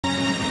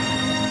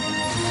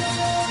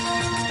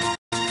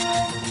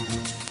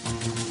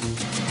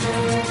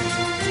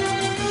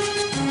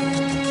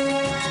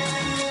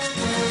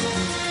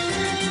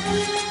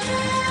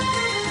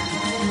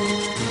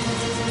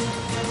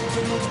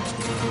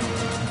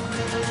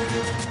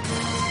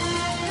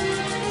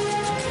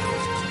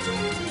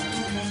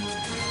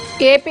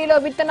ఏపీలో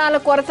విత్తనాల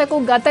కొరతకు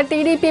గత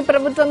టీడీపీ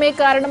ప్రభుత్వమే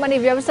కారణమని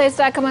వ్యవసాయ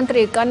శాఖ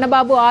మంత్రి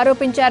కన్నబాబు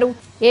ఆరోపించారు.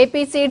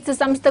 ఏపీ సీడ్స్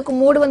సంస్థకు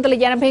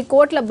 380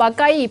 కోట్ల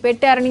బకాయి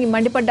పెట్టారని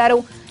మండిపడ్డారు.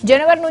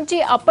 జనవరి నుంచి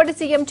అప్పటి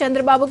సీఎం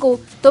చంద్రబాబుకు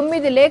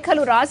 9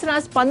 లేఖలు రాసినా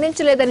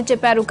స్పందించలేదని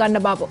చెప్పారు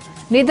కన్నబాబు.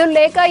 నిధులు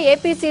లేక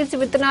ఏపీ సీడ్స్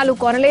విత్తనాలు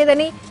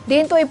కొనలేదని,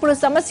 దీంతో ఇప్పుడు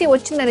సమస్య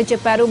వచ్చిందని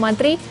చెప్పారు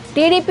మంత్రి.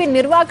 టీడీపీ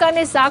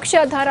నిర్వాకాన్ని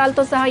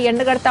సాక్ష్యాధారాలతో సహా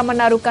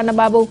ఎండగడతామన్నారు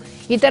కన్నబాబు.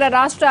 ఇతర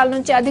రాష్ట్రాల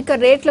నుంచి అధిక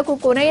రేట్లకు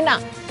కొనైన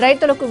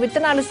రైతులకు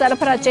విత్తనాలు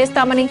సరఫరా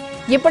చేస్తామని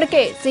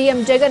ఇప్పటికే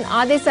సీఎం జగన్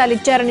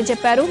ఆదేశాలిచ్చారని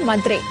చెప్పారు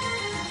మంత్రి.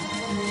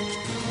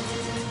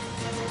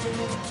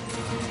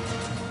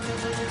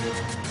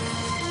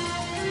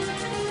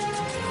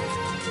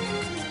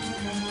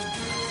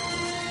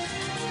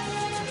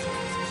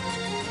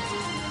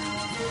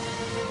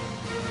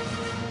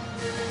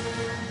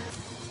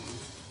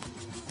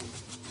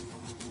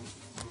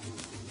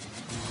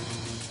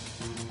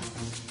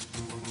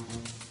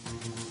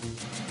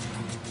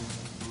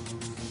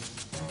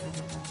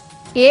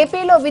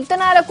 ఏపీలో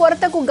విత్తనాల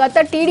కొరతకు గత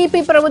టీడీపీ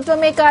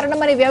ప్రభుత్వమే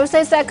కారణమని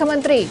వ్యవసాయ శాఖ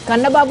మంత్రి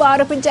కన్నబాబు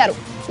ఆరోపించారు.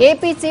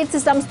 ఏపీ సీడ్స్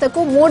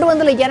సంస్థకు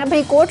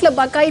 380 కోట్ల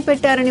బకాయి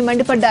పెట్టారని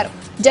మండిపడ్డారు.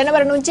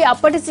 జనవరి నుంచి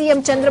అప్పటి సీఎం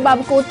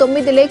చంద్రబాబుకు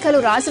 9 లేఖలు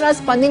రాసినా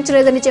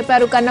స్పందించలేదని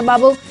చెప్పారు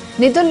కన్నబాబు.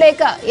 నిధులు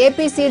లేక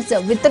ఏపీ సీడ్స్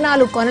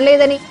విత్తనాలు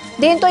కొనలేదని,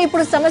 దీంతో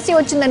ఇప్పుడు సమస్య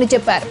వచ్చిందని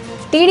చెప్పారు.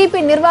 టీడీపీ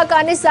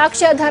నిర్వాకాన్ని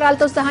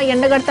సాక్ష్యాధారాలతో సహా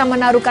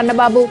ఎండగడతామన్నారు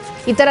కన్నబాబు.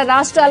 ఇతర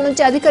రాష్ట్రాల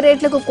నుంచి అధిక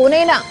రేట్లకు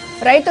కొనైన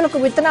రైతులకు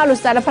విత్తనాలు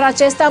సరఫరా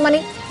చేస్తామని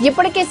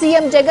ఇప్పటికే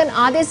సీఎం జగన్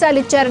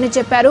ఆదేశాలిచ్చారని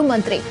చెప్పారు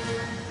మంత్రి.